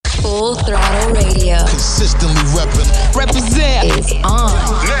Full Throttle Radio. Consistently represent. Is on.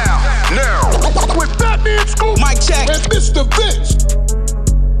 Now. With Fatman Scoop. Mic check. And Mr. Vince.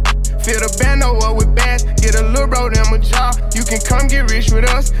 Fill the bando up with bass, get a little bro them a job. You can come get rich with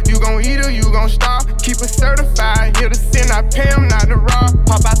us, you gon' eat or you gon' starve. Keep it certified, here to sin, I pay them not to rob.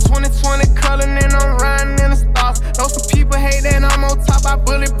 Pop out 2020 color, and I'm riding in the stars. Know some people hate that I'm on top, I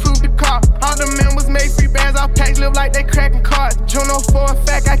bulletproof the car. All the members make free bands, our packs live like they cracking cards. Juno for a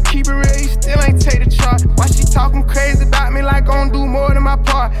fact, I keep it real, you still ain't take the chart. Why she talking crazy about me like gon' do more than my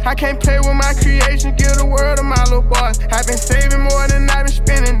part? I can't play with my creation, give the world to my little boys. I've been saving more than I've been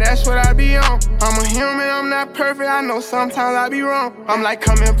spending, that's what I be on. I'm a human, I'm not perfect, I know sometimes I be wrong. I'm like,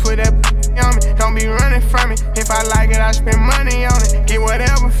 come and put that on me, don't be running from me. If I like it, I spend money on it, get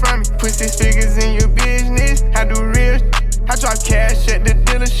whatever from me. Put 6 figures in your business, I do real I drop cash at the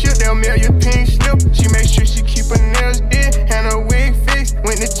dealership, they'll mail your pink slip. She make sure she keep her nails did and her wig fixed.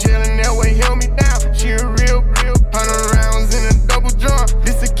 Went to jail and that way held me down. She a real 100 rounds in a double drum.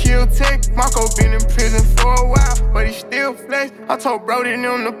 This a kill tech. Marco been in prison for a while, but he still flex. I told Brody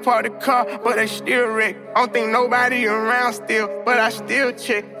them to park the car, but they still wreck. I don't think nobody around still, but I still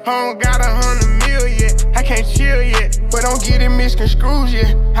check. I don't got 100 mil yet, I can't chill yet, but don't get it misconstrued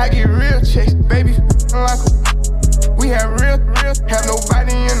yet. I get real checks, baby, like we have real, have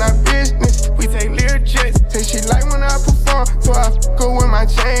nobody in our business. We take lyric jets, say she like when I perform, so I fuck her with my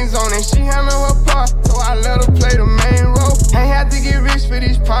chains on, and she handle her part, so I let her play the main role. Ain't had to get rich for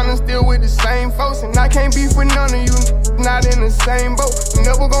these problems, still with the same folks, and I can't be for none of you, not in the same boat. You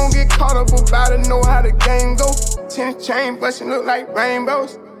never gon' get caught up about it, know how the game go. 10 chain bustin' look like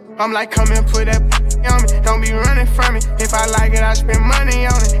rainbows. I'm like, come and put that on me, don't be running from me. If I like it, I spend money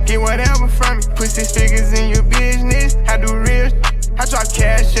on it, get whatever from me. Put 6 figures in your business, I do real I drop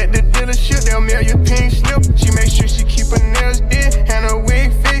cash at the dealership, they'll mail your pink slip. She make sure she keep her nails did and her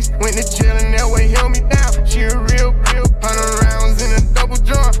wig fixed. Went to jail and that way held me down. She a real 100 rounds in a double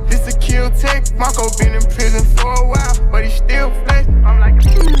drum. This a kill tech. Marco been in prison for a while, but he still flex. I'm like,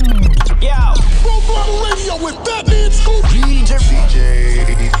 yo, Full Throttle Radio with Fatman Scoop. DJ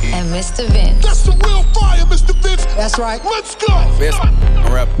and Mr. Vince. That's the real fire, Mr. Vince. That's right. Let's go. Best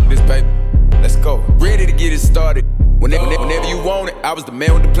rap this paper. Let's go. Ready to get it started. Whenever you want it, I was the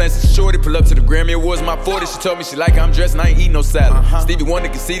man with the plans to shorty. Pull up to the Grammy Awards, my 40. She told me she like how I'm dressed and I ain't eating no salad. Stevie Wonder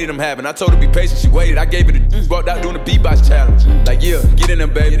conceded I'm having. I told her be patient, she waited. I gave her the walked out doing the beatbox challenge. Like, yeah, get in there,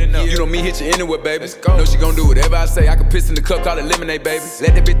 baby. You know me, hit you anywhere, baby. Let's go. Know she gon' do whatever I say. I can piss in the cup, call it lemonade, baby.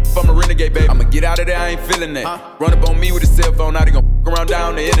 Let that bitch from a renegade, baby. I'ma get out of there, I ain't feeling that. Run up on me with a cell phone, now they gon' f around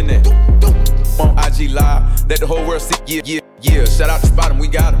down the internet. On IG Live, let the whole world see, yeah. Shout out to Spot him, we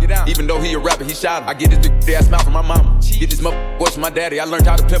got him. Even though he a rapper, he shot him. I get this big ass mouth from my mama. Get this voice from my daddy. I learned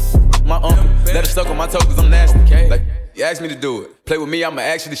how to pimp my uncle. Let it suck on my toes cause I'm nasty. Like, you asked me to do it. Play with me, I'ma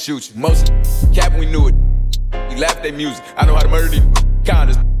actually shoot you. Most cap we knew it. You laugh at their music. I know how to murder these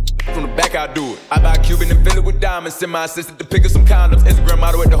condoms. From the back, I do it. I buy a Cuban and fill it with diamonds. Send my assistant to pick up some condoms. Instagram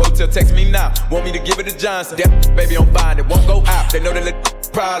model at the hotel, text me now. Want me to give it to Johnson. That baby, I'm buying it. Won't go out. They know they let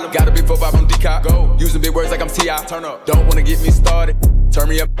problem. Got a big 4-5 on D-Cop. Go. Using big words like I'm T.I. Turn up. Don't wanna get me started. Turn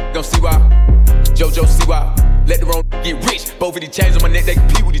me up, gon' see why. JoJo, see why. Let the wrong get rich. Both of these chains on my neck, they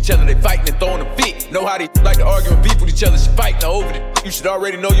compete with each other. They fighting and throwing a fit. Know how they like to argue and beef with each other. She fighting over the. You should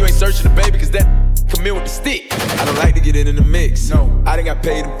already know you ain't searching the baby, cause that come in with the stick. I don't like to get it in the mix. No, I done got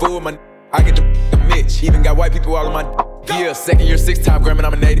paid in full. I get the Mitch. Even got white people all in my yeah. Second year, 6-time Grammy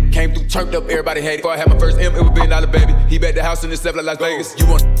nominated. Came through, turned up, everybody hated. Before I had my first M, it was $1 billion, baby. He bet the house in himself like Las Vegas. You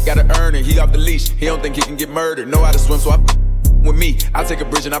want gotta earn it. He off the leash. He don't think he can get murdered. Know how to swim, so I with me. I take a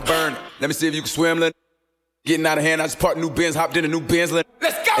bridge and I burn it. Let me see if you can swim, little. Getting out of hand, I just parked new Benz, hopped in a new Benz, little.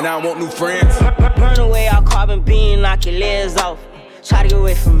 Let's go. And I don't want new friends. Burn away all carbon beam, knock your legs off. Try to get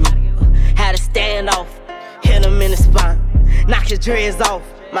away from me. Had to stand off. Hit him in the spine. Knock his dreads off.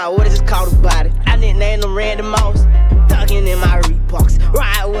 My orders just caught a body. I nicknamed him Randy Moss. Thuggin' in my Reeboks.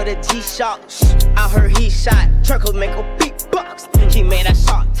 Ride with a G-Shock. I heard he shot. Truckle make a beatbox. He made that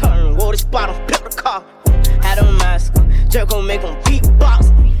shot turn. Wore the spot on flip the car. Had a mask. Jerk gon' make him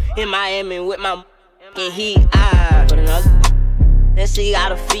beatbox. In Miami with my and he Put another. Then she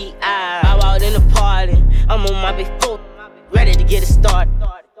got her feet I walked in the party. I'm on my big foot. Ready to get it started.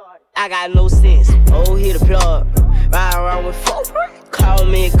 I got no sense. Oh, hit the plug. Ride around with 4. Call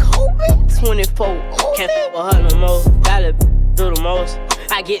me Kobe. 24. Can't f with her no more. Gotta do the most.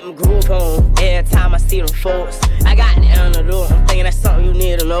 I get them groove on every time I see them folks. I got the antidote. I'm thinking that's something you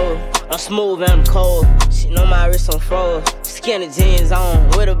need to know. I'm smooth and I'm cold. She know my wrist on froze. Just skinny jeans on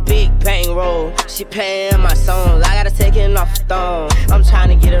with a big bang roll. She paying my songs, I gotta take it off the thong. I'm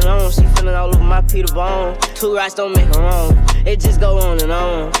tryna get it on, she feeling all over my Peter Bone. 2 rights don't make her wrong, it just go on and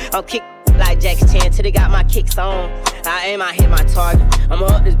on. I'm kick like Jackie Chan till they got my kicks on. I aim, I hit my target, I'ma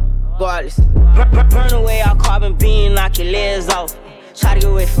up this regardless. Burn away all carbon beam, knock your legs off. Try to get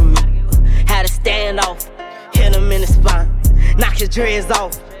away from me, had to stand off. Hit him in the spine, knock his dreads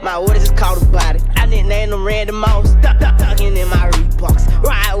off. My water just caught a body. I nicknamed him Randy Moss. Ducking in my Reeboks.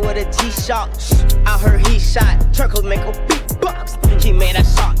 Ride with a G-Shock. I heard he shot. Turkle make a beatbox. He made that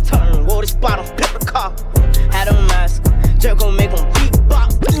shot turn. Wore the spot on pepper car. Had a mask. Jerk gon' make him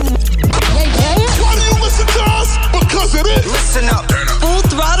beatbox. Why do you listen to us? Because it is. Listen up. Full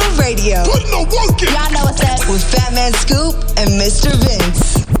Throttle Radio. Put no work in. Y'all know what's up. With Fatman Scoop and Mr.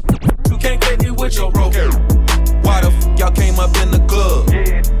 Vince. You can't take it with your broke. Why the f y'all came up in the club?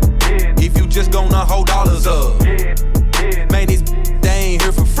 If you just gonna hold dollars up, man, these they ain't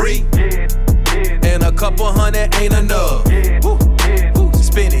here for free, and a couple hundred ain't enough.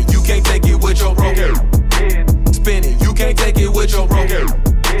 Spin it, you can't take it with your broke. Spin it, you can't take it with your broke.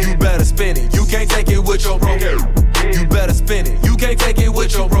 You better spin it, you can't take it with your broke. You better spin it, you can't take it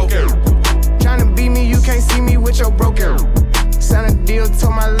with your broke. Tryna beat me, you can't see me with your broker. Sign a deal,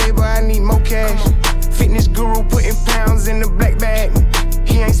 told my label I need more cash. Fitness guru putting pounds in the black bag.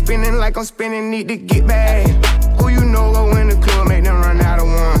 He ain't spinning like I'm spinning, need to get back. Who you know go in the club, make them run out of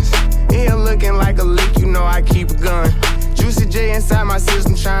ones. In here looking like a lick, you know I keep a gun. Juicy J inside my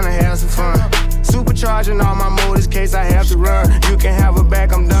system, tryna have some fun. Supercharging all my motors, case I have to run. You can have her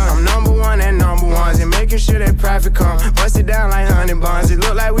back, I'm done. I'm number one and number ones, and making sure that profit come. Bust it down like 100 buns. It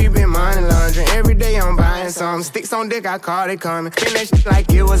look like we been money laundering. Every day I'm buying some. Sticks on dick, I call it coming. Spin that shit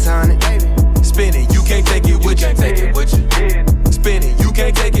like it was 100, baby. Spin it, you can't take it with you. Spin it, you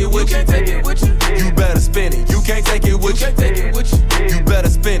can't take it with you. You better spin it, you can't take it with you. You better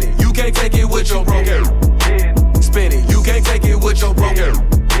spin it, you can't take it with your broke. Spin it, you can't take it with your broke.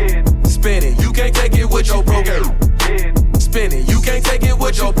 Spin it, you can't take it with your broke. Spin it, you can't take it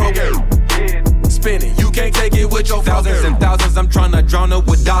with your broke. Spin it, you can't take it with your thousands and thousands. I'm tryna drown up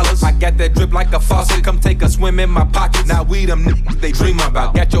with dollars. I got that drip like a faucet. Come take a swim in my pockets. Now we them niggas they dream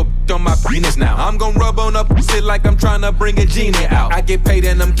about. Got your on my penis now. I'm gon' rub on up shit like I'm tryna bring a genie out. I get paid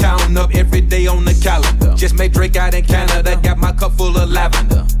and I'm counting up every day on the calendar. Just made Drake out in Canada. Got my cup full of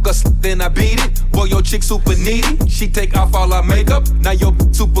lavender. Cause then I beat it. Boy, your chick super needy. She take off all her makeup. Now your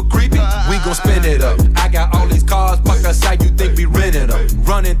super creepy. We gon' spend it up. I got all these cars parked outside. You think we rented them?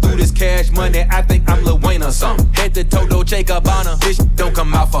 Running through this cash money. I think I'm Lil Wayne or something. Head to Toto, Gabbana. This don't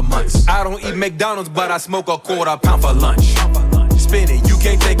come out for months. I don't eat McDonald's, but I smoke a £1/4 for lunch. Spin it, you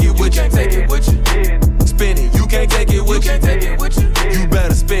can't take it with you. Spin it, you can't take it with you. You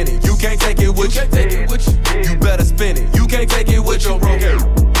better spin it, you can't take it with you. You better spin it, you can't take it with your broke.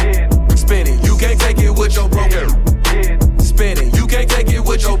 Spin it, you can't take it with your broke. Spin it, you can't take it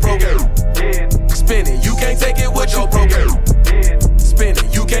with your broke. Spin it, you can't take it with your broke. Spin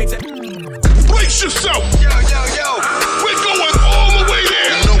it, you can't take it. Brace yourself. Yo, We're going all the way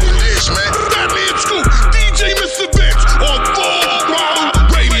there. you know what it is, man. Fatman Scoop, DJ Mr. Vince on Full Throttle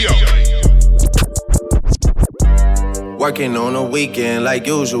Radio. Working on a weekend like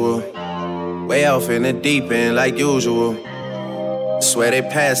usual. Way off in the deep end like usual. Swear they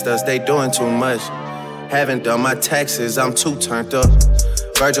passed us, they doing too much. Haven't done my taxes, I'm too turned up.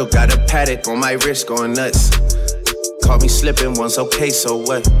 Virgil got a paddock on my wrist going nuts. Caught me slipping once, okay, so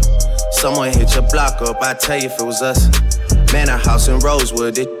what? Someone hit your block up, I tell you if it was us. Man, a house in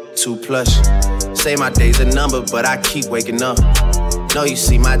Rosewood, it too plush. Say my day's a number, but I keep waking up. Know you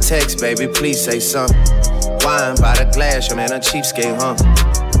see my text, baby, please say something. Wine by the glass, your man a cheapskate, huh?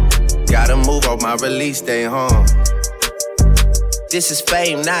 Gotta move on my release day, huh? This is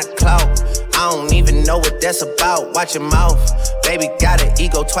fame, not clout. I don't even know what that's about. Watch your mouth. Baby got an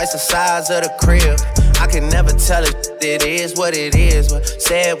ego twice the size of the crib. I can never tell it is what it is. But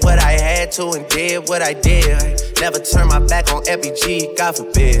said what I had to and did what I did. Never turn my back on FBG, God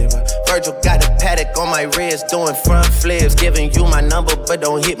forbid. Virgil got a paddock on my wrist, doing front flips. Giving you my number, but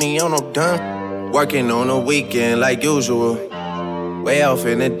don't hit me on no done. Working on a weekend like usual. Way off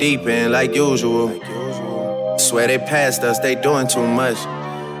in the deep end like usual. Swear they passed us, they doing too much.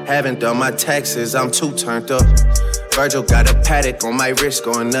 Haven't done my taxes, I'm too turned up. Virgil got a paddock on my wrist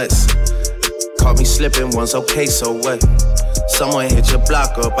going nuts. Caught me slipping once, okay, so what? Someone hit your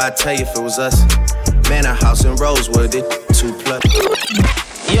block up, I tell you if it was us. Man, a house in Rosewood, it too plush.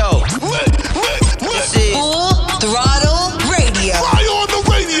 Yo, This is Full Throttle Radio. Fly on the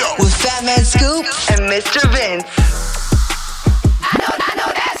radio. With Fatman Scoop and Mr. Vince. I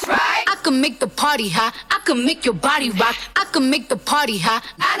know that's right. I can make the party hot. I can make your body rock. I can make the party hot.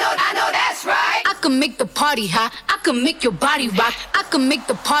 I know that's right. I can make the party hot. I can make your body rock. I can make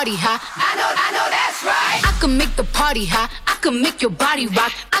the party hot. I know that's right. I can make the party hot. I can make your body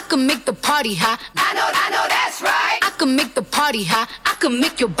rock. I can make the party hot. I know that's right. I can make the party hot. I can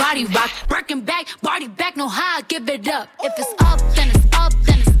make your body rock. Working back, body back, know how I give it up. If it's up, then it's up,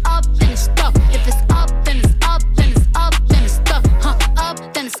 then it's up, then it's stuck. If it's up, then it's up, then it's up, then it's stuck.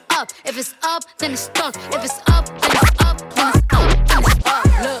 Up, then it's up. If it's up, then it's stuck. If it's up, then it's up, then it's up, then it's up.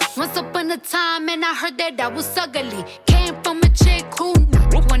 Look, once upon a time, and I heard that I was ugly. Came from a chick who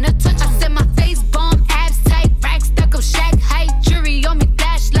wanna touch. I said my face bomb, abs tight, rack stuck up, shack height, jury on me,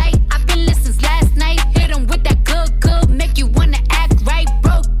 flashlight. I've been listening since last night. Hit 'em with that good, make you wanna act right.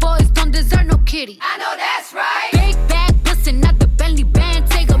 Broke boys don't deserve no kitty. I know that's right. Big bag bustin' out the Bentley band.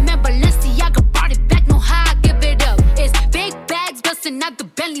 Take a man, Balenciaga brought it back. Know how I give it up. It's big bags bustin' out the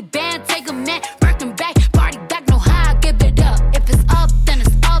Bentley band. Take a man, working back, body back. Know how I give it up. If it's up, then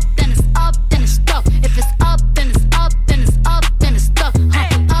it's up, then it's up, then it's stuck. If it's up, then it's up, then it's up, then it's stuck.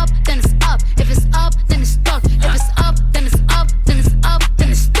 Up, then it's up. If it's up, then it's stuck. If it's up, then it's up, then it's up, then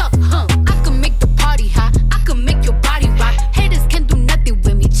it's stuck. I can make the party hot. I can make your body rock. Haters can do nothing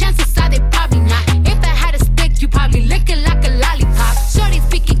with me. Chances are they probably not. If I had a stick, you probably lick it like a lollipop. Shorty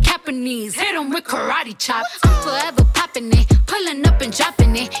speaking Japanese, hit 'em with karate chop. I'm forever popping it, pulling up and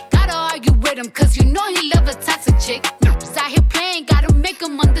dropping it. Gotta argue with him, cause you know he love a toxic chick. He's out here playing, gotta make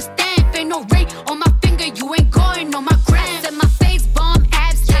him understand. If ain't no ring on my finger, you ain't going on my gram. Set my face bomb,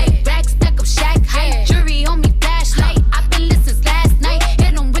 abs tight, rack stack up, shack height, jury on me, flashlight. I've been listening since last night.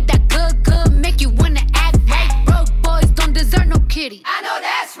 Hit 'em with that good, make you wanna act right. Broke boys don't deserve no kitty. I know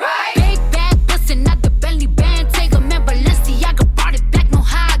that's right. Big bag bustin' out the Bentley band. Take a man, Balenciaga brought it back. Know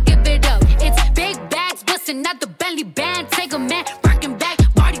how I give it up. It's big bags bustin' out the Bentley band. Take a man, working back,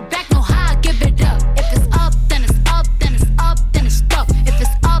 body back. Know how I give it up. If it's up, then it's up, then it's up, then it's stuck. If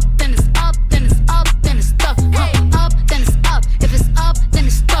it's up, then it's up, then it's up, then it's stuck. Up, then it's up. If it's up, then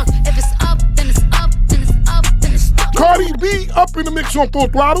it's stuck. If it's up, then it's up, then it's up, then it's stuck. Cardi B up in the mix on Full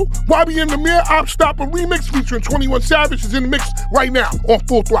Throttle. YB and the Mere Op Stopper remix featuring 21 Savage is in the mix right now on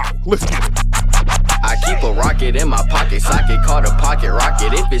Full Throttle. Listen. I keep a rocket in my pocket, socket called a pocket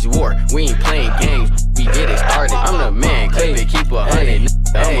rocket. If it's war, we ain't playing games, we get it started. I'm the man, clip it, keep 100.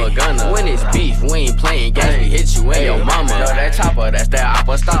 I'm a gunner. When it's beef, we ain't playing games, we hit you and your mama. Know that chopper, that's that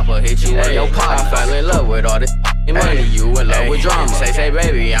oppa stopper, hit you and your pop. I fell in love with all this money, you in love with drama. Say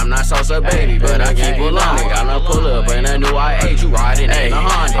baby, I'm not salsa baby, but I keep it long. Gotta pull up in a new I-8, you riding in a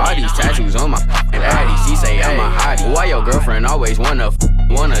Honda. All these tattoos on my body, she say I'm a hottie. Why your girlfriend always wanna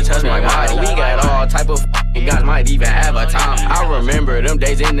touch my body? We got all type of guys, might even have a time. I remember them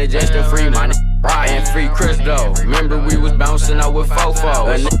days in the just to free my and free Chris though. Remember we was bouncing out with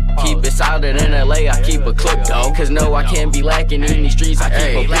Fofo. Keep it solid in LA, I keep a clip though. Cause no, I can't be lacking in these streets, I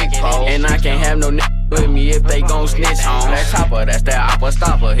keep a big pole. And I can't have no with me if they gon' snitch on that chopper, that's that oppa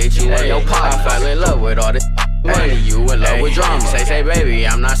stopper, hit you in your pop. I fell in love with all this money, you in love with drama. Say baby,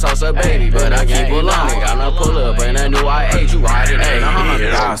 I'm not salsa baby, but I keep it long. Gotta pull up in a new I-8, you riding in a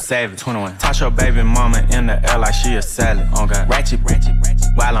Honda. All savage, 21. Toss your baby mama in the air like she a salad. Oh God, ratchet.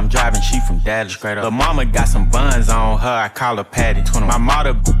 While I'm driving, she from Dallas, straight up. The mama got some buns on her, I call her Patty. 21. My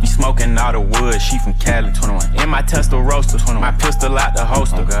mother be smoking all the wood, she from Cali. 21. In my Tesla roaster, 21. My pistol out the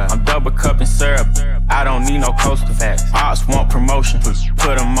holster. Oh I'm double cupping syrup, I don't need no coaster. Facts. Ops want promotion,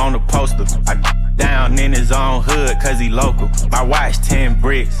 put him on the poster. I down in his own hood, cause he local. My watch 10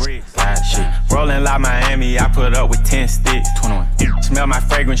 bricks. God, shit. Rolling like Miami, I put up with 10 sticks. 21. Smell my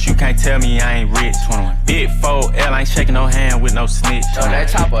fragrance, you can't tell me I ain't rich. 21. Big 4L, ain't shaking no hand with no snitch. Oh, that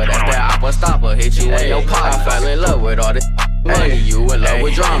chopper, that's that oppa stopper, hit you in your pop. I fell in love with all this money, you in love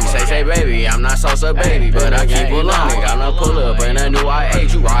with drama. Say baby, I'm not salsa baby, but I keep it long. Gotta pull up in a new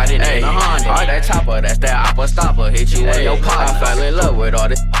I-8, you riding in a Honda. Oh, that chopper, that's that oppa stopper, hit you in your pop. I fell in love with all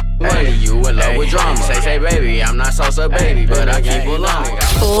this money, you in love with drama. Say baby, I'm not salsa baby, but I keep it long.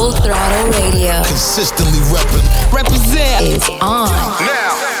 Full Throttle Radio. Consistently represent Is on.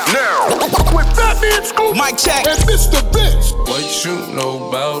 Now, with Fatman Scoop, Mic check, and Mr. Vince. What you know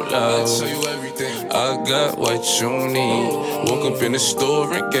about love? I tell you everything. I got what you need. Woke up in the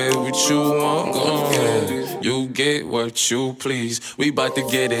store and get what you want. You get what you please. We bout to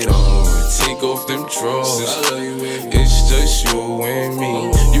get it on. Take off them drawers. It's just you and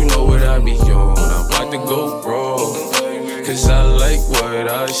me. You know what I be on. I'm about to go raw. Cause I like what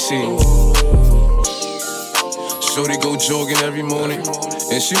I see. Shorty go jogging every morning,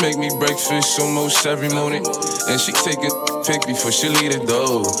 and she make me breakfast almost every morning. And she take a pic before she leave the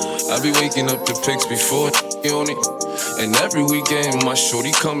door. I be waking up the pics before. unit. And every weekend, my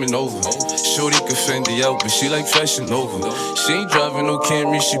shorty coming over. Shorty can Fendi out, but she like Fashion Nova. She ain't driving no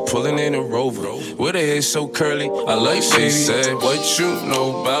Camry, she pulling in a Rover. With her hair so curly, I like she said, what you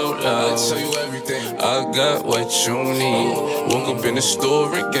know about us? I tell you everything. I got what you need. Woke up in the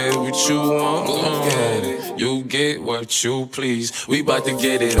store and get what you want. Get it. You get what you please. We bout to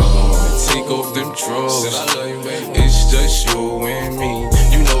get it on. Take off them drawers. It's just you and me.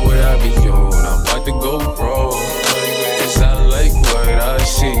 You know what I be on. I'm about to go raw. Cause I like what I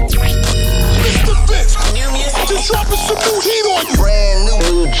see. Mr. Vince, new music. Just dropping some new heat on you. Brand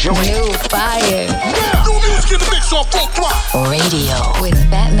new joint. New fire. Now, new music in the mix on Full Throttle Radio with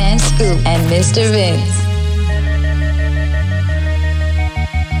Fatman Scoop and Mr. Vince.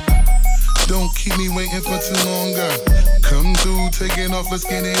 Don't keep me waiting for too long, girl. Come through, taking off, let's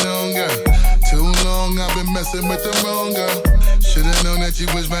get it on, girl. Too long, I've been messing with the wrong girl. Should've known that you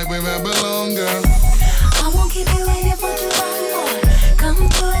was right where I belong, girl. I won't keep you waiting for too long, boy. Come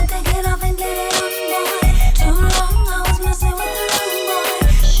through and take it off and get it on, boy. Too long, I was messing with the wrong boy.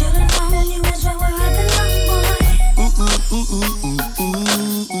 Should've known you was right where I belong, boy. Ooh, ooh, ooh, ooh, ooh,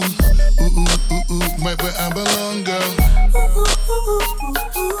 ooh, ooh, ooh, ooh, ooh, ooh, right where I belong, girl. Ooh, ooh, ooh, ooh,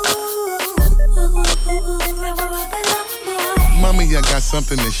 ooh, ooh. Mommy, I got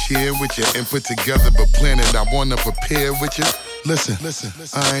something to share with you and put together, but plan it. I wanna prepare with you. Listen,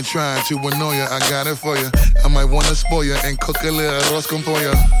 I ain't trying to annoy you, I got it for you. I might wanna spoil you and cook a little arroz con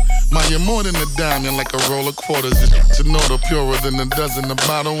pollo. Ma, you're more than a dime, you're like a roll of quarters. It's an order purer than a dozen of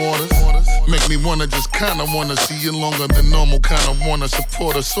bottled waters. Make me wanna just kinda wanna see you longer than normal. Kinda wanna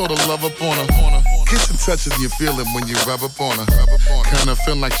support her, sorta love up on her. Kiss and touch her, you feel it when you rub up on her. Kinda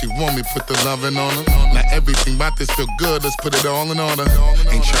feel like she want me, put the loving on her. Now everything about this feel good, let's put it all in order.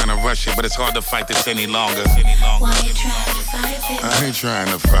 Ain't trying to rush it, but it's hard to fight this any longer. Why you trying to fight it, baby? I ain't trying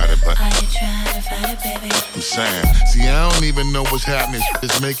to fight it, but Why you trying to fight it, baby? I'm saying, see, I don't even know what's happening.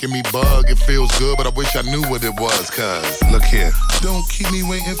 It's making me bug, it feels good, but I wish I knew what it was, cause look here. Don't keep me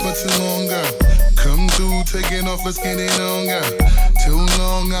waiting for too long, girl. Come through, taking off, let's get it on, girl. Too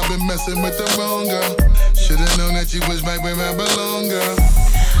long, I've been messing with the wrong girl. Should've known that you was right where I belong, girl.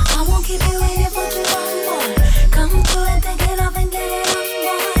 I won't keep you waiting for too long, boy. Come through and take it off and get it on,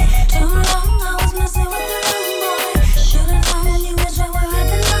 boy. Too long, I was messing with the wrong boy. Should've known you was right where I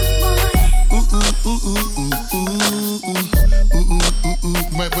belong, boy. Ooh, ooh, ooh, ooh, ooh, ooh, ooh, ooh, ooh, ooh, ooh,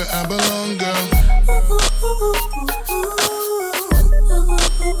 right where I belong, girl. Ooh, ooh, ooh, ooh, ooh, ooh,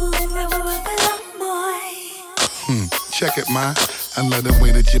 ooh, ooh, right where I belong, boy. Check it, ma. I love the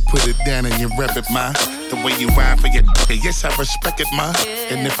way that you put it down and you rep it, ma. The way you ride for your yes, I respect it, ma.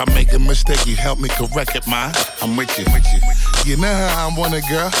 And if I make a mistake, you help me correct it, ma. I'm with you. You know how I want it,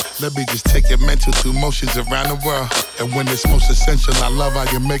 girl. Let me just take your mental through motions around the world. And when it's most essential, I love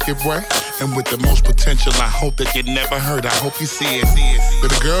how you make it work. And with the most potential, I hope that you never hurt. I hope you see it.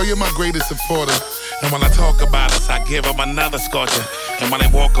 But girl, you're my greatest supporter. And when I talk about us, I give them another sculpture. And when they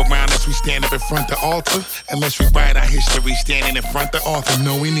walk around us, we stand up in front the altar. Unless we write our history standing in front the author.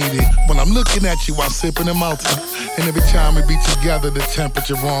 No, we need it. When I'm looking at you, I'm sipping a Malta. And every time we be together, the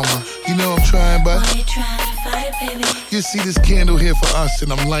temperature warmer. You know I'm trying, but Why you trying to fight, baby? you see this candle here for us,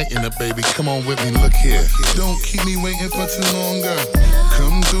 and I'm lighting it, baby. Come on with me, look here. Don't keep me waiting for too long, girl.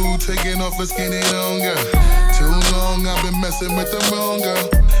 Come through, taking off, let's get it on, girl. Too long, I've been messing with the wrong girl.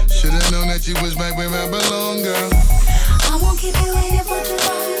 Should've known that you was right where I belong, girl. I won't keep you waiting for too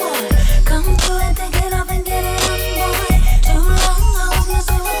long, boy. Come through and take it off and get it on, boy. Too long, I was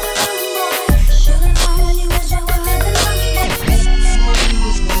messing with the wrong boy. Should've known you was right where I belong,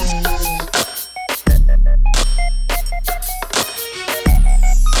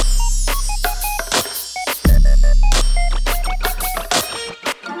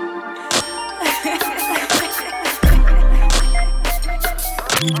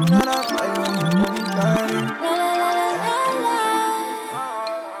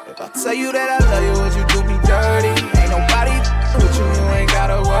 Tell you that I love you, would you do me dirty? Ain't nobody with you, you ain't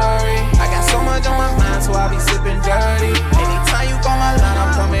gotta worry. I got so much on my mind, so I be sipping dirty. Anytime you call my line, I'm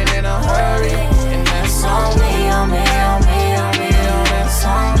coming in a hurry. And that's on me, on me, on me, on me, on that's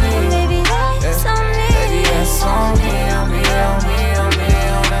on me. baby, that's on me. Baby, that's on me, on me, on me, on me,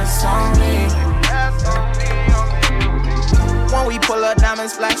 on that's on me. When we pull up,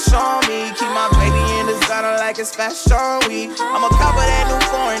 diamonds flash on me. Keep my baby in designer like it's fashion week. I'ma cover that new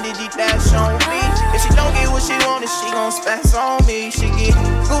foreign, did you dash on me? If she don't get what she wanted, she gon' spaz on me. She get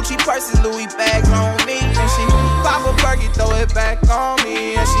Gucci purses, Louis bags on me. And she pop a perky, throw it back on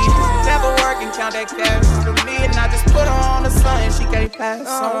me. And she never work and count that cash for me. And I just put her on the something she can't pass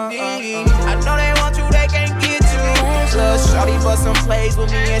on me. I know they want you, they can't get you. Little shorty bust some plays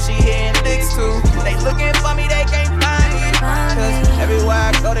with me and she hitting licks too. They looking for me, they can't find me. Cause everywhere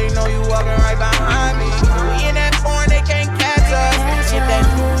I go, they know you walking right behind me. We in that foreign, they can't catch us. If that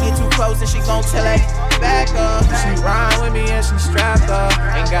get too close, then she gon' tell that back up. She ride with me and she strapped up.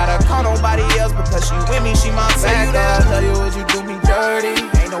 Ain't gotta call nobody else because she with me, she my backup. Tell you what you do me dirty.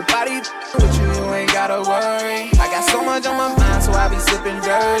 Ain't nobody with you, you ain't gotta worry. I got so much on my mind, so I be sipping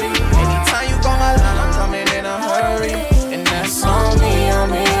dirty. Anytime you call my line, I'm coming in a hurry. And that's on me,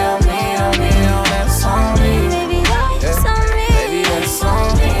 on me, on me, on me, on that's on me. Baby, that's on me. Baby, that's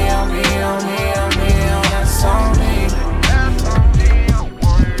on me, on me, on me, on me, on that's on me.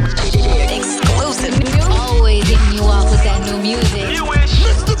 Exclusive. Always hitting you off with that new music.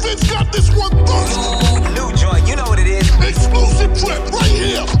 Mr. Vince got this one first. New joint, you know what it is. Exclusive trip right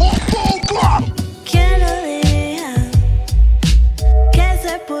here on Full Throttle. ¿Quién lo diría? Que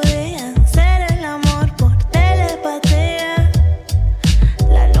se podía hacer el amor por telepatía.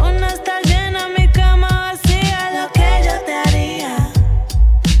 La luna está llena, mi cama vacía. Lo que yo te haría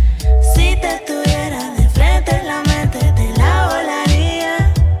si te tuviera de frente en la mente, te la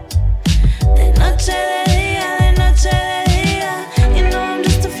volaría. De noche, de día, de noche, de día. You know I'm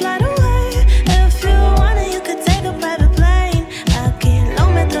just a flight away. If you want it, you could take a private plane. A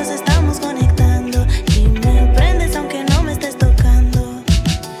kilómetros estamos conectando y me prendes aunque no me estés tocando.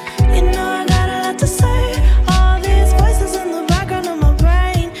 You know I got a lot to say. All these voices in the background of my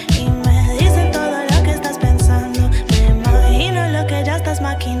brain y me dicen todo lo que estás pensando. Me imagino lo que ya estás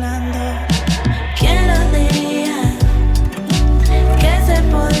maquinando. ¿Quién lo diría? Que se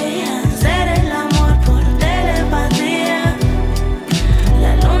podía hacer el amor por telepatía.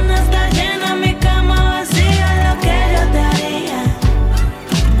 La luna está llena, mi cama vacía. Lo que yo te haría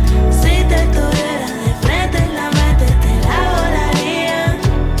si te tuviera de frente en la mente, te la volaría.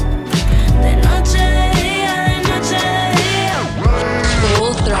 De noche, de día, de noche, de día.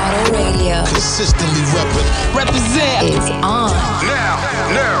 Full Throttle Radio Consistently represent. is on.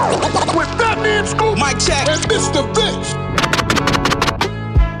 Now. With Fatman Scoop Mic check. and Mr. Vince.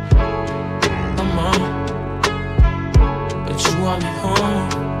 I'm on, but you want me home.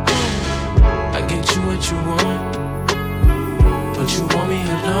 I get you what you want, but you want me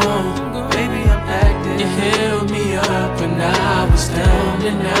alone. Baby, I'm acting. You held me up when I was down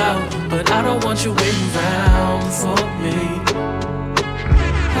and out, but I don't want you waiting around for me.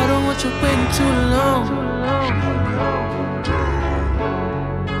 I don't want you waiting too long.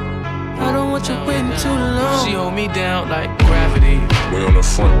 I don't want you waiting too long. She hold me down like gravity. We on the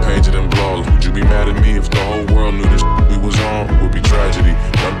front page of them blogs. Would you be mad at me if the whole world knew this we was on? Would be tragedy.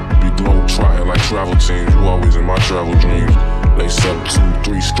 I'd be globe trotting like travel teams. You always in my travel dreams. Lace up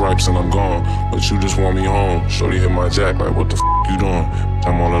 2, 3 stripes and I'm gone. But you just want me home. Shorty hit my jack like, what the you doing?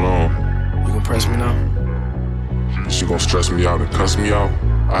 I'm all alone. You gon' press me now? She gon' stress me out and cuss me out.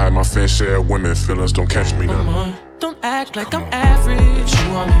 I had my fair share of women. Feelings don't catch me now. Don't act like I'm average. You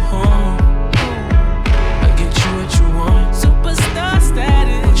want me home. I get you what you want. Superstar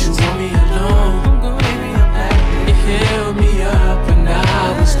status. But you want me alone. Baby, I'm acting. You held me up when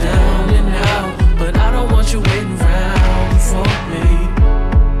I was down and out, but I don't want you waiting around for me.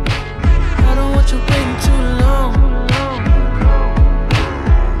 I don't want you waiting too long.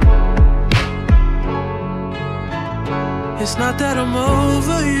 It's not that I'm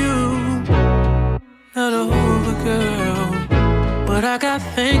over you, not over, girl, but I got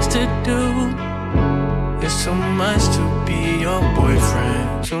things to do. It's so much to be your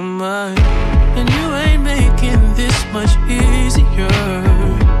boyfriend, too much, and you ain't making this much easier.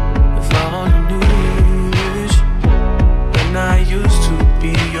 If I only knew this, when I used to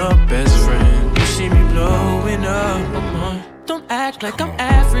be your best friend. You see me blowing up, don't act like I'm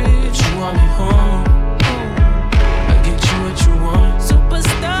average. You want me home, what you want,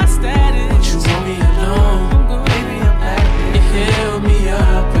 superstar status. But you want me alone, baby, I'm acting. You held me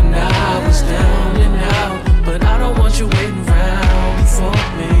up when I was down and out, but I don't want you waiting around for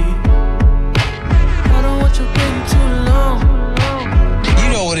me. I don't want you waiting too long. You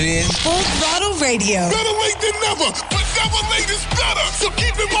know what it is. Full Throttle Radio. Better late than never, but never late is better. So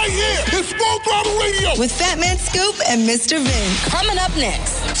keep it right here. It's Full Throttle Radio with Fatman Scoop and Mr. Vince. Coming up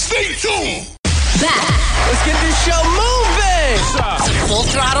next. Stay tuned. Back. Let's get this show moving. Full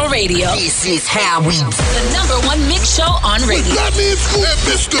Throttle Radio. This is how we do. The #1 mix show on radio. Fatman Scoop and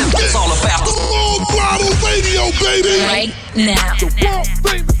Mr. Vince. It's all about the Full Throttle Radio, baby. Right now. The world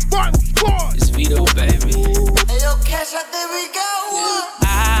famous final squad. It's Vito, baby. Hey, yo, catch up, there we go.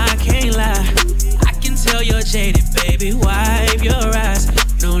 I can't lie. I can tell you're jaded, baby. Wipe your eyes.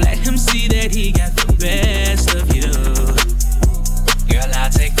 Don't let him see that he got the best of you.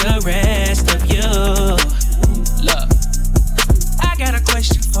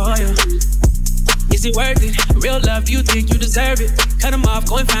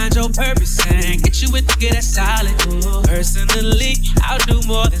 and find your purpose and get you with the good that's solid. Personally, I'll do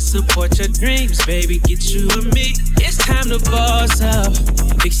more than support your dreams, baby. Get you and me. It's time to boss up.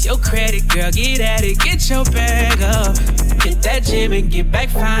 Fix your credit, girl. Get at it. Get your bag up. Hit that gym and get back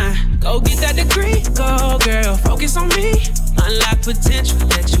fine. Go get that degree. Go, girl. Focus on me. Unlock potential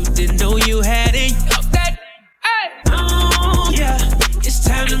that you didn't know you had in you. That, hey. Oh, yeah. It's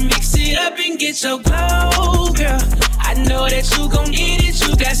time to mix it up and get your glow, girl. I know that you gon' need it.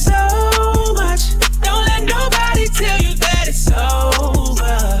 You got so much. Don't let nobody tell you that it's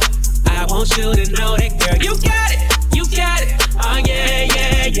over. I want you to know that, girl. You got it. You got it. Oh, yeah,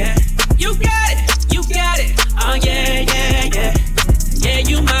 yeah, yeah. You got it. You got it. Oh, yeah, yeah, yeah. Yeah,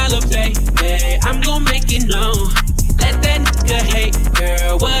 you my little baby. I'm gon' make it known. Let that nigga hate,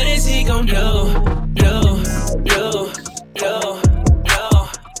 girl. What is he gon' do? Do, do, do.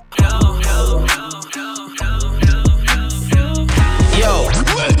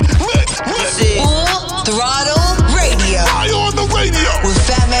 Throttle Radio. I on the radio with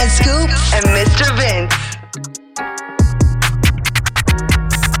Fatman Scoop and Mr. Vince.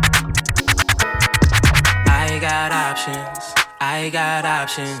 I got options. I got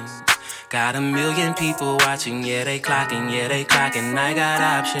options. Got a million people watching. Yeah, they clocking. Yeah, they clocking. I got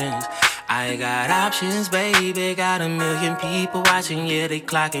options. I got options, baby. Got a million people watching. Yeah, they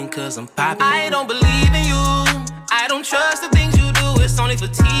clocking 'cause I'm popping. I don't believe in you. I don't trust the things you do. It's only for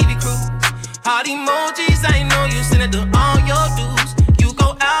TV crews. Heart emojis, I know you send it to all your dudes. You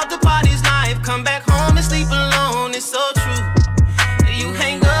go out to parties live, come back home and sleep alone. It's so true. You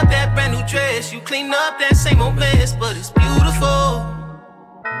hang up that brand new dress, you clean up that same old mess, but it's beautiful.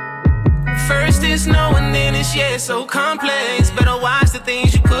 First it's no and then it's yes, so complex. Better watch the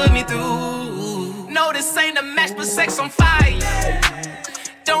things you put me through. No, this ain't a match, but sex on fire.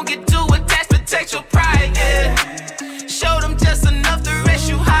 Don't get too attached, protect your pride, yeah. Show them just enough to rest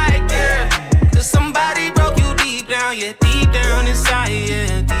you high, yeah. Cause somebody broke you deep down, yeah, deep down inside,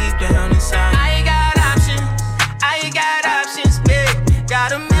 yeah, deep down inside. I got options, babe.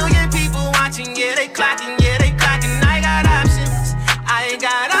 Got a million people watching, yeah, they clocking, yeah, they clocking. I got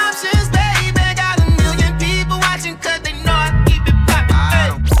options, baby. Got a million people watching 'cause they know I keep it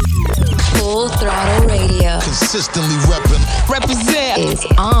poppin'. Full Throttle Radio. Consistently represent is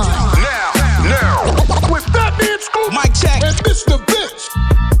on. Now, with Fatman Scoop, Mike check, and Mr. Vince.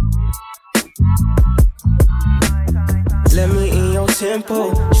 Let me in your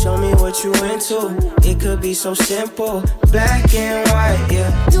tempo, show me what you into. It could be so simple, black and white,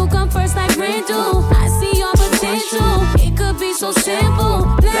 yeah. You come first like rain do. I see your potential. It could be so simple,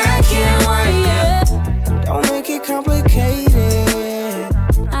 black and white, yeah. Don't make it complicated.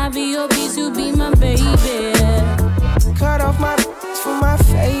 I be your beast, you be my baby. Cut off my for my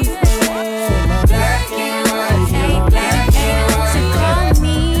favorite. Black and white, yeah. Black and white. So call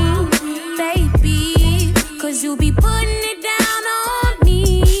me, baby, 'cause you be putting it down on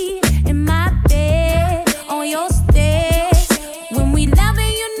me. In my bed, on your stairs. When we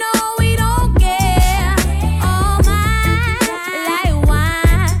loving, you know we don't care. Oh my, like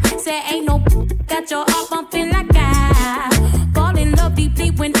wine. Say ain't no got your heart bumping like I fall in love deeply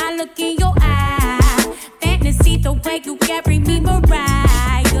when I look in your eyes. Fantasy the way you carry me,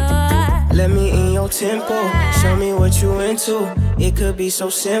 Mariah. Let me in your tempo, show me what you into. It could be so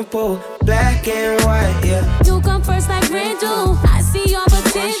simple, black and white, yeah. You come first like rain do. I see your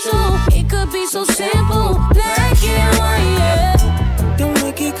potential. It could be so simple, black and white, yeah. Don't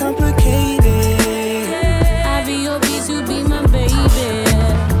make it complicated. I be your beast, you be my baby.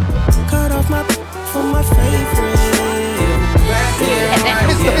 Cut off my for my favorite. Black and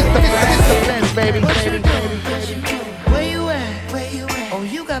white, yeah. Baby. Where you at? Oh,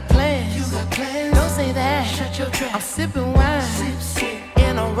 you got plans. Don't say that. Shut your trap. I'm sipping wine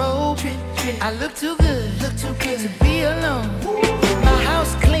in a robe. I look too good to be alone. My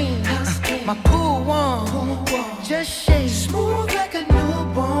house clean, my pool warm. Just shake smooth like a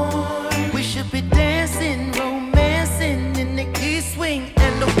newborn. We should be dancing, romancing in the east wing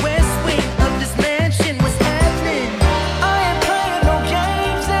and the west wing of this mansion. What's happening? I ain't playing no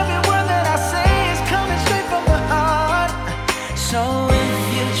games. Every word that I say is coming straight from the heart. So if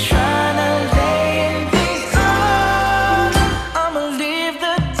you're trying to lay in these arms, I'ma leave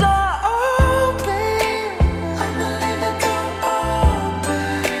the door open. I'ma leave the door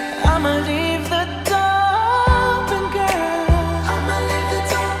open. I'ma leave the door open, girl. I'ma leave the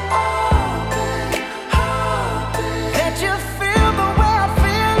door open. Oh.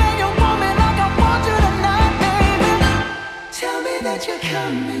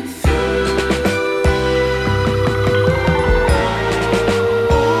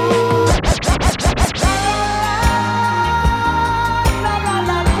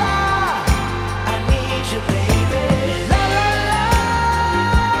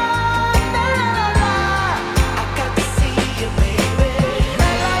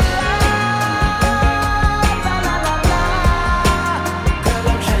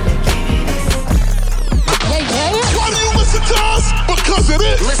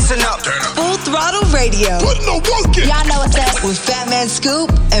 listen up. Full Throttle Radio. Put no work in. Y'all know what's up. With Fatman Scoop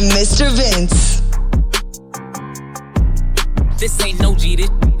and Mr. Vince. This ain't no G, this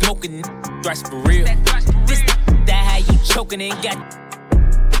smoking thrash for real. This that how you choking and got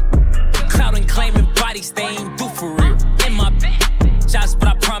clout and claiming bodies they ain't do for real. In my shots, but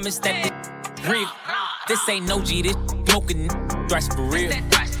I promise that this real. This ain't no G, this smoking thrash for real.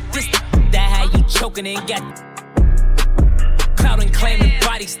 This that how you choking and got clout and claiming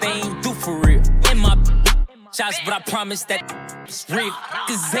bodies they ain't do for real. In my shots, but I promise that it's real.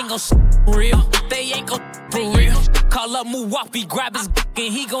 This ain't gon' real. They ain't gon' for real. Call up Muwapi, grab his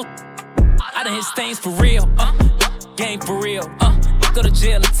and he gon' I done hit stains for real. Game for real. Go to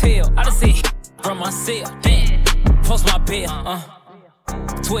jail or tell. I done see from my cell. Damn. Post my bill.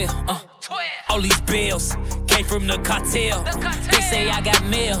 12. All these bills came from the cartel. They say I got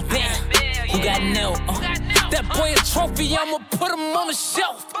mail. Damn. Who got nailed? That boy a trophy. I'ma put him on the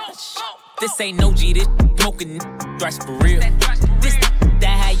shelf. This ain't no G. This smoking thrash for real. This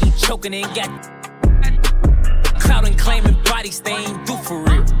that how you choking and got clout and claiming bodies they ain't do for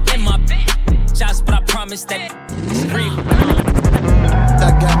real. In my shots, but I promise that it's real.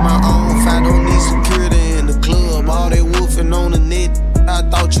 I got my own, I don't need security in the club. All they woofing on the net, I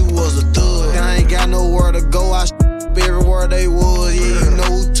thought you was a thug. I ain't got nowhere to go, I everywhere they was. Yeah, you know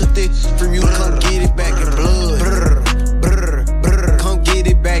who took it from you, come get it back in blood. Come get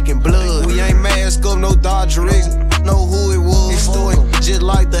it back in blood. We ain't mask up, no Dodger X, know who it was. Story just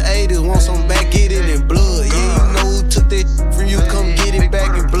like the 80s, want some back, get it in blood. Yeah, you know who took that from you, come get it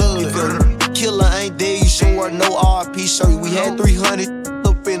back in blood. If your killer ain't dead, you should wear no RP shirt. We had 300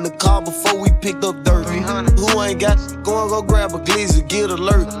 up in the car before we picked up dirt. Who ain't got go grab a glizzy, get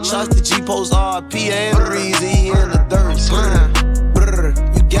alert. Shots to G-Post, RP, and Breezy, he in the dirt.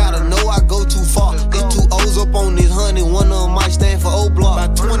 You gotta know I go too far. Got 2 O's up on this 100, one of them might stand for O-Block.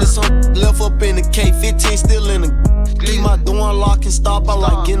 About 20 something left up in the K, 15 still in the leave my door unlocked and stop. I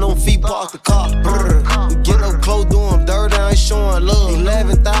like getting on feet, park the car. We get up close, do them dirty, I ain't showing love.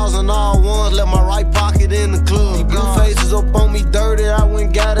 11,000 all ones, left my right pocket in the club. These blue faces up on me dirty, I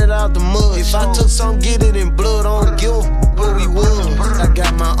went got it out the mud. If I took some, get it in blood, I don't give a where we was. I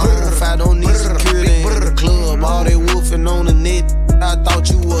got my own, I don't need security in the club. All they woofing on the net, I thought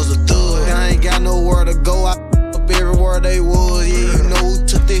you was a thug. I ain't got nowhere to go, I up everywhere they was. Yeah, you know who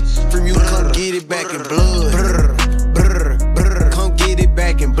took it from you, come get it back in blood. Come get it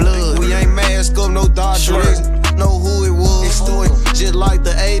back in blood. We ain't mask up, no Dodger X, know who it was. It's story just like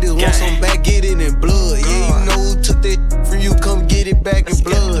the 80s, want some back, get it in blood. Yeah, you know who took that from you, come get it back in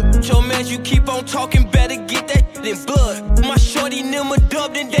blood. Yo, man, you keep on talking, better get that in blood. My shorty them a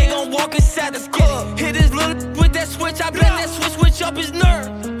dub, then they gon' walk inside the club. Hit his little with that switch, I bet that switch up his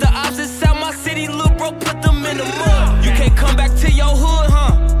nerve. The ops inside my city, little bro, put them in the mud. You can't come back to your hood,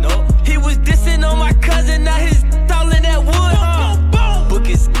 huh? No. He was dissing on my cousin, now his all in that wood, huh? Book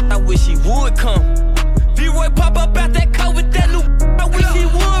his, I wish he would come. V-Roy pop up out that car with that new, I wish he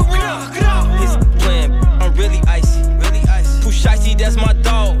would run. His plan, I'm really icy. Pooh Shicey, that's my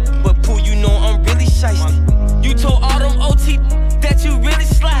dog. But Pooh, you know I'm really shicey. You told all them OT that you really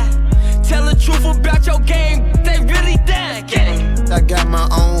slide. Tell the truth about your game, they really dying. I got my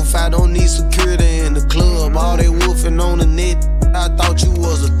own, I don't need security in the club. All they woofing on the net, I thought you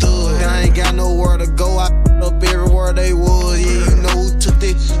was a thug. I ain't got nowhere to go, I up everywhere they was. Yeah, you know who took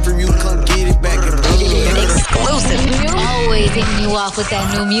it from you, come get it back in blood. Exclusive. Always hitting you off with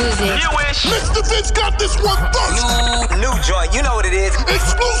that new music. Mr. Vince got this one first. New joint, you know what it is.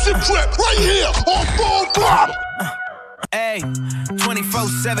 Exclusive trip right here on Full Throttle. Hey,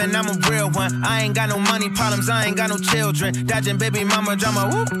 24/7, I'm a real one. I ain't got no money problems, I ain't got no children. Dodging baby mama drama,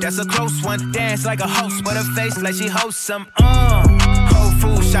 whoop, that's a close one. Dance like a host, with a face like she hosts some. Whole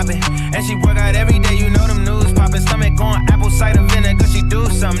food shopping, and she work out every day. You know them news popping, stomach on apple cider vinegar. She do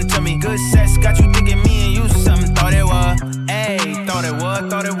something to me. Good sex got you thinking me and you something. Thought it was, ayy, thought it was.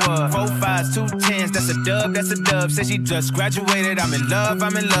 4 5s, 2 10s, that's a dub. Said she just graduated, I'm in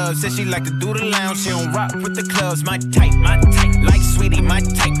love. Said she like to do the lounge, she don't rock with the clubs. My type, like Sweetie, my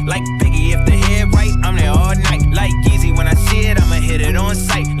type, like Biggie. If the head right, I'm there all night. Like Yeezy, when I see it, I'ma hit it on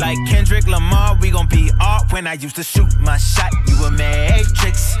sight. Like Kendrick Lamar, we gon' be art. When I used to shoot my shot, you a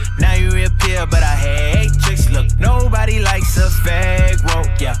matrix. Now you reappear, but I hate tricks. Look, nobody likes a fake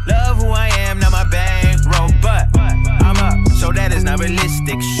woke. Yeah, love who I am, not my bankroll. But I'm up, so that is not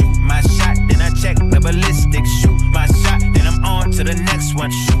realistic. Shoot my shot, then I check the ballistics. Shoot my shot, then I'm on to the next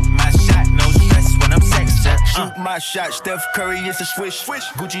one. Shoot my shot, no stress when I'm sexing. Shoot my shot, Steph Curry, it's a swish.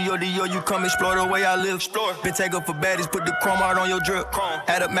 Gucci or Dior, you come explore the way I live. Been take up for baddies, put the chrome out on your drip.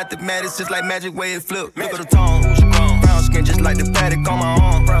 Add up mathematics, just like magic way it flip. Look at the tone, brown brown skin just like the paddock on my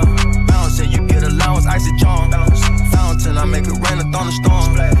arm. Bouncing, you get allowance, icy charm. Fountain, I make it rain, a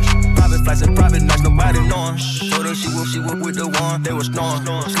thunderstorm. Private flights and private nights, nobody knowing. Told her she whoop with the one, they was snoring.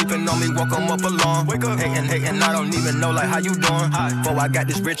 Sleeping on me, woke them up alone. Hating, I don't even know like how you doing. Before I got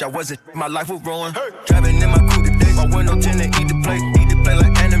this rich, I wasn't, my life was ruined. Driving in my coupe today, my window tinted, eat the plate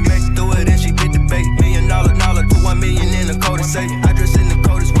like anime. Throw it in, she get the bait. $1 million, put 1 million in the code and say, I dress in the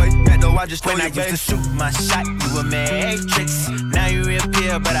coldest way. That though I just told you, babe. When I used to shoot my shot, you a matrix. Now you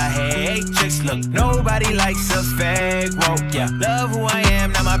reappear, but I hate tricks. Look, nobody likes a fake rope. Yeah, love who I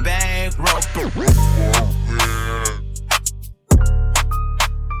am, not my bank rope.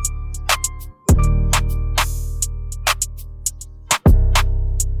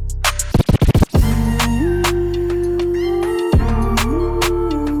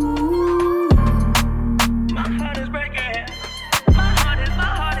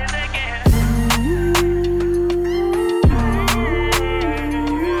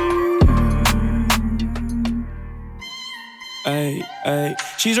 Ay, ay.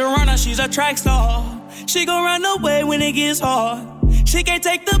 She's a runner, she's a track star. She gon' run away when it gets hard. She can't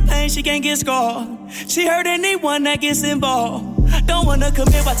take the pain, she can't get scarred. She hurt anyone that gets involved. Don't wanna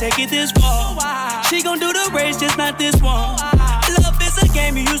commit, why take it this far? She gon' do the race, just not this one. Love is a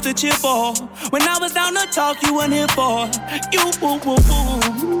game you used to cheer for. When I was down to talk, you weren't here for. You woo woo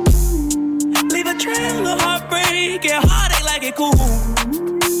woo. Leave a trail of heartbreak, get heartache like it cool.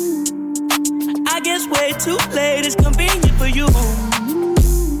 I guess way too late, it's convenient for you.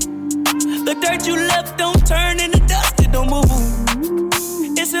 The dirt you left don't turn into dust, it don't move.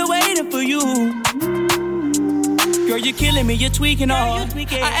 It's still waiting for you. Girl, you're killing me, you're tweaking all.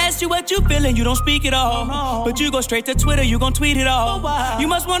 I asked you what you feeling, you don't speak at all. But you go straight to Twitter, you gon' tweet it all. You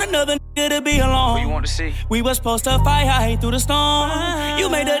must want another nigga to be alone. What you want to see? We was supposed to fight high through the storm. You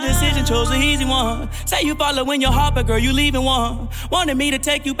made the decision, chose the easy one. Say you following your heart, but girl, you leaving one. Wanted me to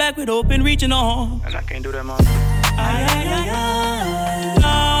take you back with open reaching on. And I can't do that, mom.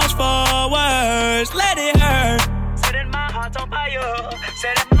 Lost for words, let it hurt. Setting my heart on fire.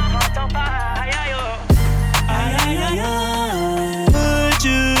 Setting my heart on fire. Put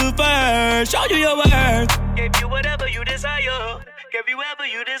you first, show you your worth. Gave you whatever you desire. Give you whatever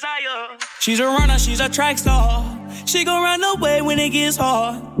you desire. She's a runner, she's a track star. She gon' run away when it gets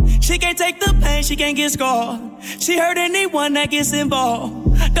hard. She can't take the pain, she can't get scarred. She hurt anyone that gets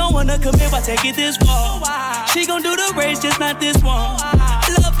involved. Don't wanna commit, why take it this far? She gon' do the race, just not this one.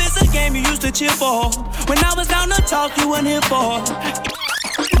 Love is a game you used to cheer for. When I was down to talk, you weren't here for.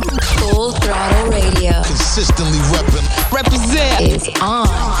 Full Throttle Radio. Consistently Represent is on.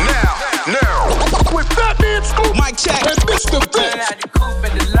 Now, with Fatman Scoop, Mic check. and Mr. Turn out the coupe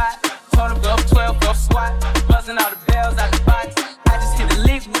at the lot. Told him go 12, go swat. Buzzing all the bells out the box. I just hit a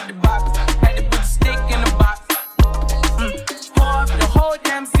lick with the box. Had to put the stick in the box. Pour up the whole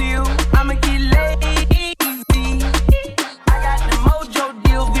damn seal. I'ma get lazy. I got the mojo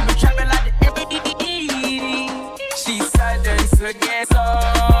deals. We been trapping like the 80s. She sudden again, so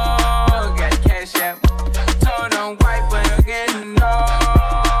got cash out. Told him white, but again, no.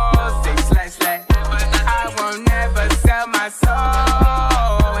 Say slash slash. I won't never sell my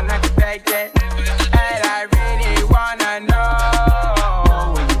soul. And I can back that. And I really wanna know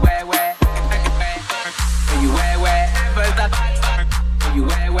where you at, where? Where you at, where? First I where you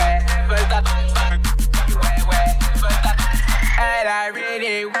at, where? First I you at, where? First I and I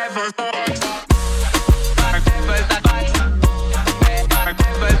really first I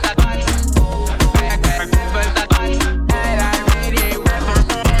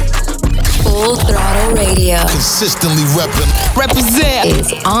Full Throttle Radio. Consistently Represent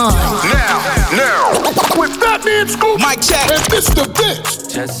is on. Now, with Fatman Scoop, Mic check. and Mr.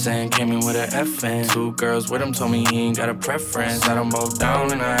 Vince. Just saying, came in with an FN. 2 girls with him, told me he ain't got a preference. Had them both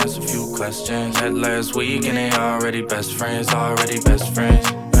down and I asked a few questions. Met last week and they already best friends. Met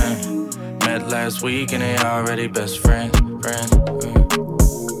last week and they already best friends.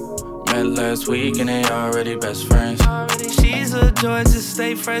 Met last week and they already best friends. She's a joy, just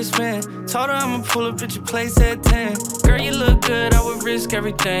stay freshman. Told her I'ma pull up at your place at 10. Girl, you look good, I would risk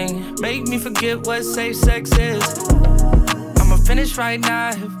everything. Make me forget what safe sex is. I'ma finish right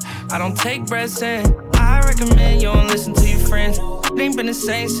now if I don't take breaths in. I recommend you don't listen to your friends. It ain't been the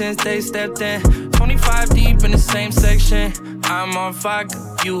same since they stepped in. 25 deep in the same section. I'm on fire,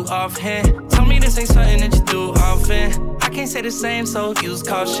 you off hand. Tell me this ain't something that you do often. I can't say the same, so use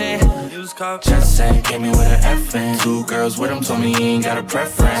caution. Just saying, came in with an FN. 2 girls with him, told me he ain't got a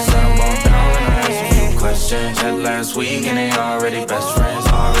preference. Let him both down and I asked a few questions. Met last week and they already best friends.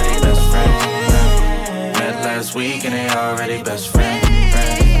 Met last week and they already best friends.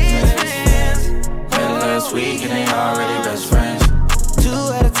 Met last week and they already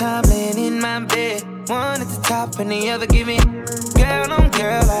any other give me. Girl on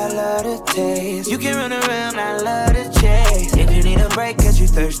girl, I love the taste. You can run around, I love the chase. If you need a break cause you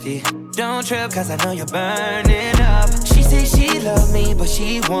thirsty, don't trip cause I know you're burning up. She say she love me but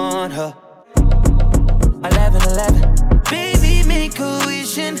she want her 11-11. Baby, make a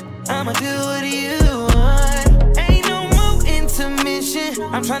wishing, I'ma do what you want. Ain't no more intermission,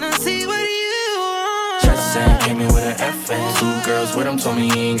 I'm tryna see what you want. Trustin' came in with an FN. 2 girls with him told me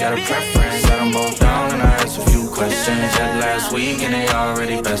he ain't got a preference. Got them both down and I asked a few questions. Met last week and they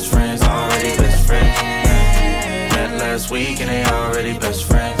already best friends. Already best friends. Met last week and they already best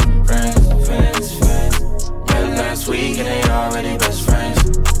friends. Met last week and they already best friends.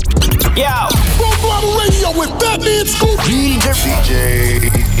 Yo! Full Throttle Radio with Fatman, Scoop, DJ,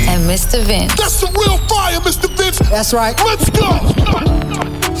 and Mr. Vince. That's the real fire, Mr. Vince. That's right. Let's go!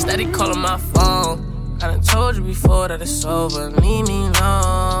 Steady calling my phone. I done told you before that it's over. Leave me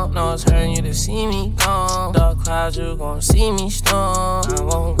alone. No, it's hurting you to see me gone. Dark clouds, you gon' see me storm. I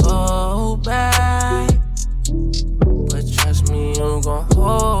won't go back, but trust me, you gon'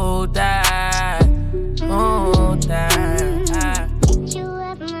 hold that. Hold that.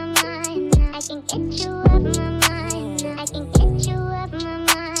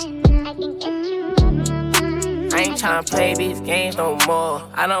 I ain't tryna play these games no more.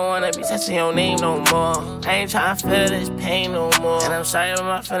 I don't wanna be touching your name no more. I ain't tryna feel this pain no more. And I'm sorry but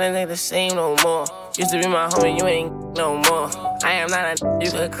my feelings ain't the same no more. Used to be my homie, you ain't no more. I am not a you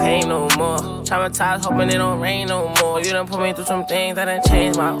could claim no more. Traumatized, hoping it don't rain no more. You done put me through some things that done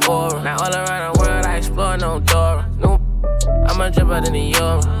changed my aura. Now all around the world I explore no door. Nope, I'm a dripper than the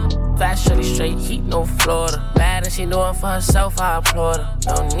Euro. Fast, shorty, straight heat, no Florida. Bad and she doing for herself, I applaud her.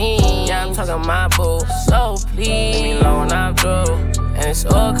 No need, yeah, I'm talking my boo. So please, leave me alone, I'm through. And it's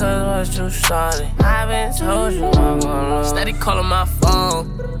all cause what you started. I been told you I'm gonna lose. Steady calling my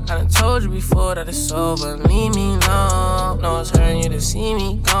phone. I done told you before that it's over. Leave me alone. No, it's hurting you to see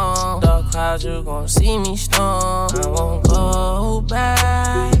me gone. Dark clouds, you gon' see me storm. I won't go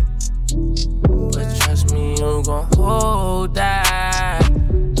back, but trust me, you gon' hold that.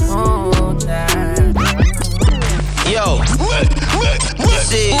 Hold that. Yo, Full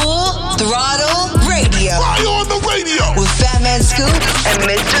Throttle Radio. Fire on the radio with Fatman Scoop and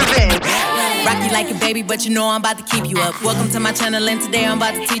Mr. Vince. Rock you like it, baby, but you know I'm about to keep you up. Welcome to my channel, and today I'm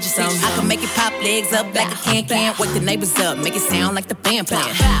about to teach you something. I can make it pop legs up like a can. Wake the neighbors up, make it sound like the band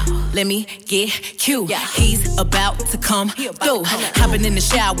playing. Let me get cute. He's about to come through. Hopping in the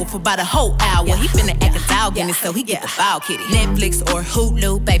shower for about a whole hour. He finna act a dog in it, so he get the foul kitty. Netflix or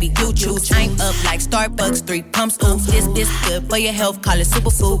Hulu, baby, you choose. I'm up like Starbucks, 3 pumps. Ooh, this good for your health, call it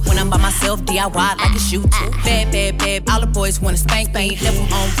superfood. When I'm by myself, DIY like a shoe too. Bad, bad, bad, all the boys wanna spank me. Level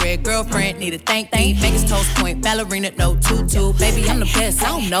on red, girlfriend, need a thank me. Vegas toast point, ballerina, no tutu. Baby, I'm the best, I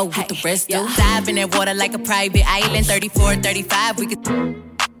don't know what the rest do. Dive in that water like a private island. 34, 35, we could.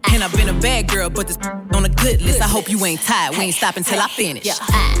 And I've been a bad girl, but this on a good list. I hope you ain't tired, we ain't stopping till I finish.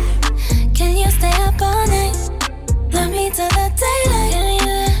 Can you stay up all night? Love me till the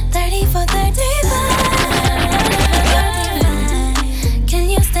daylight. 34, 35. Can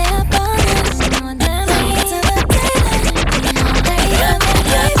you stay up all night? Love me till the daylight.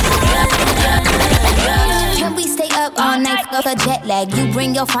 35. Can we stay up all night? Fuck a jet lag. You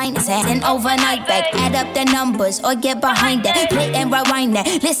bring your finest ass and overnight back. Add up the numbers or get behind that. Play and rewind that.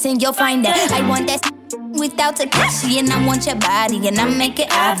 Listen, you'll find that. I want that without Takashi, and I want your body, and I make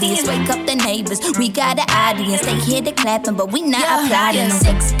it obvious. Wake up the neighbors, we got an audience. They hear the clapping, but we not applauding.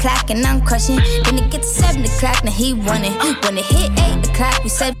 6 o'clock and I'm crushing. Then it gets 7 o'clock, now he running. When it hit 8 o'clock, we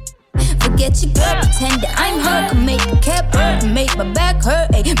said forget your girl, pretend that I'm her. Can make a cap hurt, can make my back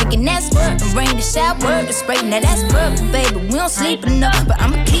hurt. Ay, making that squirt, and rain the shower, the spray. Now that's perfect, baby. We don't sleep enough, but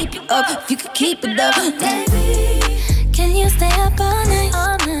I'ma keep you up if you could keep it up. Baby, can you stay up all night?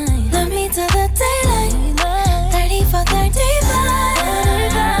 All night. Love me till the daylight. 34,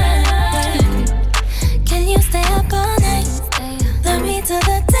 35. Can you stay up all night? Love me till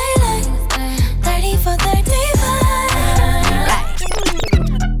the daylight. 34, 35.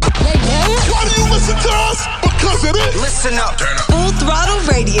 Why do you listen to us? Because it is. Listen up. Full Throttle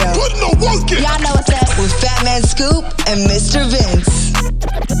Radio. Put no work in. Y'all know what's up. With Fatman Scoop and Mr. Vince.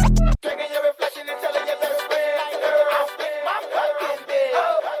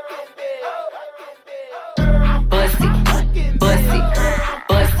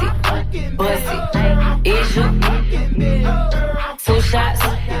 Is you 2 shots?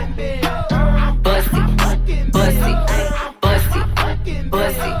 Bust it, bust it, bust it,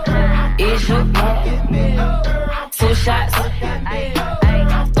 bust it. Is you 2 shots?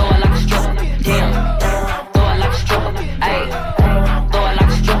 Throw it like a stripper, damn. Throw it like a stripper, ayy. Throw it like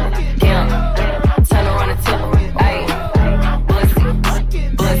a stripper, damn. Turn around and tip,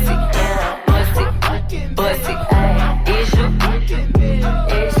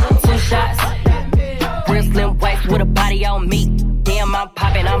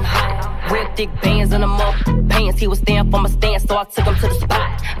 thick bands in the mouth. Pants, he was staying for my stand, so I took him to the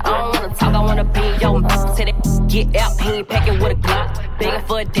spot. I don't wanna talk, I wanna be in your mouth. Tell that get out, he ain't packing with a Glock. Begging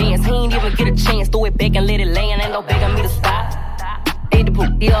for a dance, he ain't even get a chance. Throw it back and let it land, ain't no begging me to stop. Ate the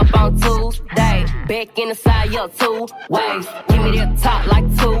poop, up on Tuesday. Back in the side, yo, 2 ways. Give me that top like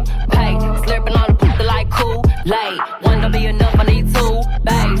 2 pay. Slurping on the poop, like cool. Late, one don't be enough, I need 2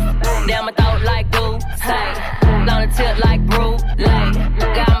 bays. Down my throat like glue, say. On the tip like brew, late.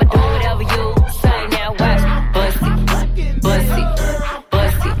 I'ma do whatever you say. Now watch, bussy, bussy,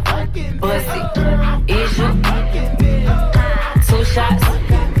 bussy, bussy. Is you 2 shots?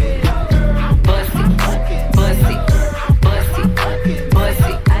 Bussy, bussy, bussy,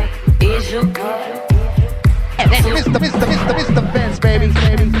 bussy. Is you? Mr. Vince, baby.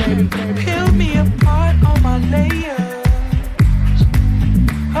 Peel me apart on my layers.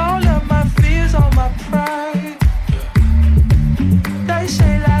 All of my fears on my pride. They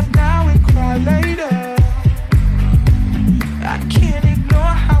say laugh now and cry later. I can't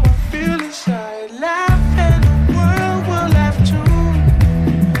ignore how I feel inside. Laugh and the world will laugh too.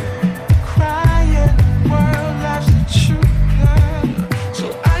 Cry and the world laughs at you. So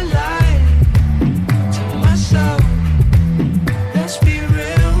I lie to myself. Let's be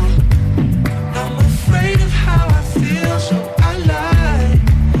real. I'm afraid of how I feel, so I lie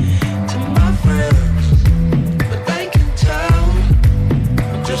to my friends, but they can tell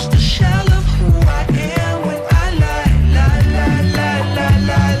I'm just a shell of who I am when I lie, lie, lie, lie, lie,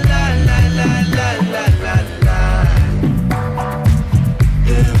 lie, lie, lie, lie, lie, lie, lie.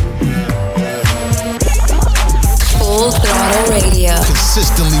 Full Throttle Radio.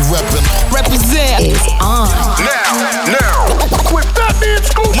 Consistently Represent is on. Now. With Fatman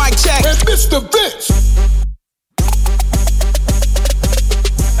Scoop, Mic check. and Mr. Vince.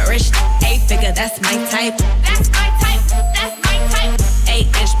 Rich 8-figure, that's my type. That's my type. That's my type.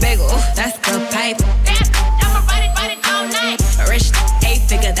 8-inch bagel, that's the pipe. I'ma ride it all night. Rich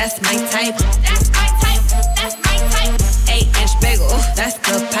 8-figure, that's my type. That's my type. That's my type. 8-inch bagel, that's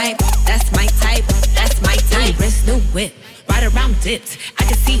the pipe. That's my type. That's my type. New wrist, new whip, right around dipped. I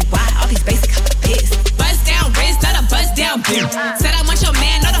can see why all these basic pissed. Bust down wrist, not a bust down bitch. Said I want your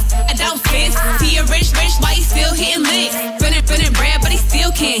man, not a I don't fit. See a rich, why he still hitting licks? Feeling bread, but he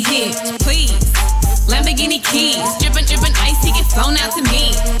still can't hit. Please, Lamborghini keys, drippin' ice, he get flown out to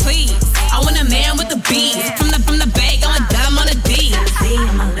me. Please, I want a man with the beads. From the bag, I'm a dime on a D. See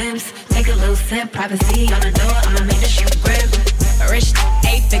on my lips, take a little sip. Privacy on the door, I'ma make the shit grip. Rich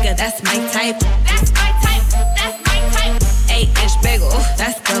 8-figure, that's my type. That's my type. That's my type. 8-inch bagel,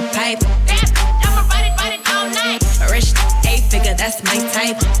 that's the pipe. I'ma ride it all night. Rich 8-figure, that's my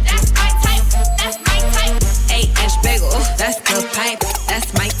type. That's my type. That's my type. 8-inch bagel, that's the pipe.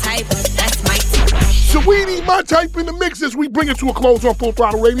 That's my type. That's my type. Sweetie, my type in the mix as we bring it to a close on Full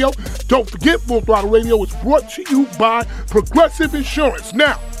Throttle Radio. Don't forget, Full Throttle Radio is brought to you by Progressive Insurance.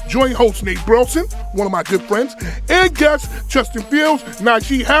 Now, join host Nate Burleson, one of my good friends, and guests Justin Fields,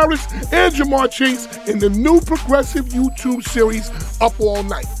 Najee Harris, and Jamar Chase in the new Progressive YouTube series, Up All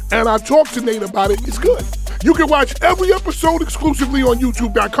Night. And I talked to Nate about it. It's good. You can watch every episode exclusively on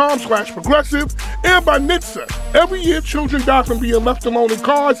youtube.com/progressive and by NHTSA. Every year, children die from being left alone in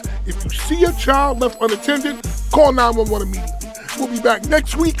cars. If you see a child left unattended, call 911 immediately. We'll be back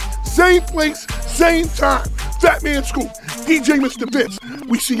next week, same place, same time. Fatman Scoop, DJ Mr. Vince.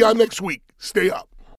 We see y'all next week. Stay up.